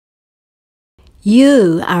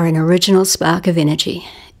You are an original spark of energy,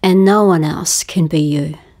 and no one else can be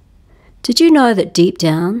you. Did you know that deep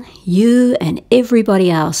down, you and everybody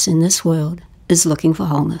else in this world is looking for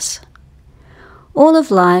wholeness? All of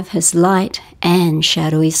life has light and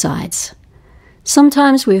shadowy sides.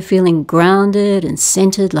 Sometimes we're feeling grounded and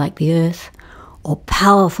centered like the earth, or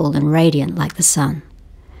powerful and radiant like the sun.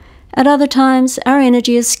 At other times, our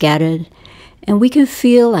energy is scattered, and we can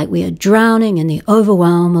feel like we are drowning in the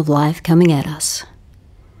overwhelm of life coming at us.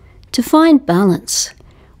 To find balance,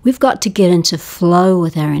 we've got to get into flow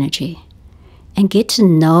with our energy and get to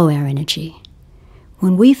know our energy.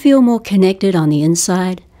 When we feel more connected on the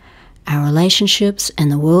inside, our relationships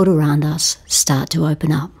and the world around us start to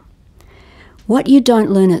open up. What you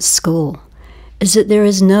don't learn at school is that there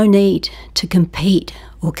is no need to compete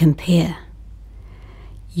or compare.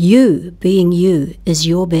 You being you is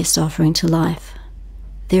your best offering to life.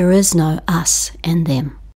 There is no us and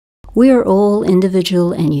them. We are all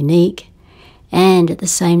individual and unique, and at the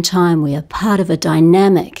same time we are part of a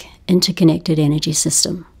dynamic, interconnected energy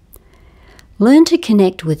system. Learn to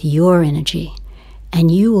connect with your energy, and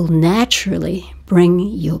you will naturally bring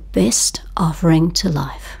your best offering to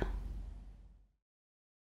life.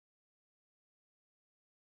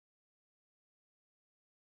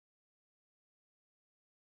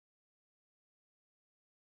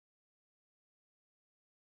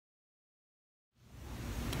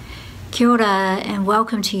 Kia ora and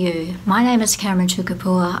welcome to you. My name is Cameron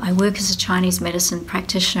Chukapua. I work as a Chinese medicine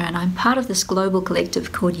practitioner and I'm part of this global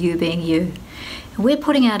collective called You Being You. And we're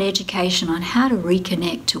putting out education on how to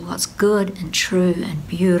reconnect to what's good and true and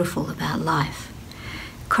beautiful about life.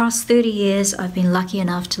 Across 30 years, I've been lucky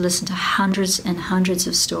enough to listen to hundreds and hundreds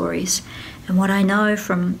of stories. And what I know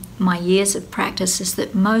from my years of practice is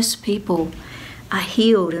that most people are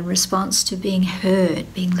healed in response to being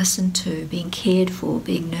heard, being listened to, being cared for,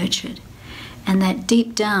 being nurtured. And that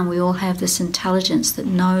deep down we all have this intelligence that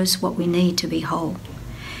knows what we need to be whole.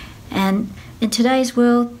 And in today's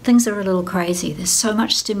world, things are a little crazy. There's so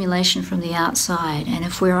much stimulation from the outside, and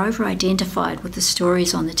if we're over-identified with the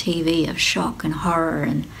stories on the TV of shock and horror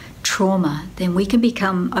and trauma, then we can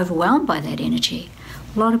become overwhelmed by that energy.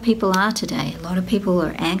 A lot of people are today. A lot of people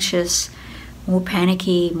are anxious, more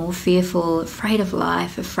panicky, more fearful, afraid of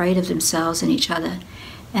life, afraid of themselves and each other.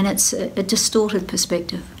 And it's a distorted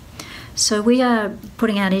perspective. So we are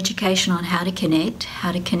putting out education on how to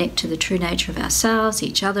connect to the true nature of ourselves,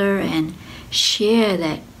 each other, and share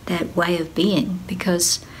that way of being,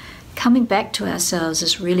 because coming back to ourselves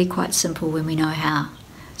is really quite simple when we know how.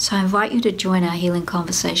 So I invite you to join our healing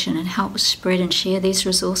conversation and help spread and share these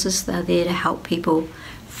resources. They're there to help people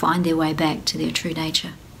find their way back to their true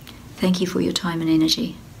nature. Thank you for your time and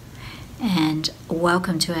energy, and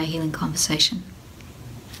welcome to our healing conversation.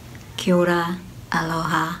 Kia ora,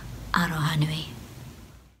 aloha, aroha nui.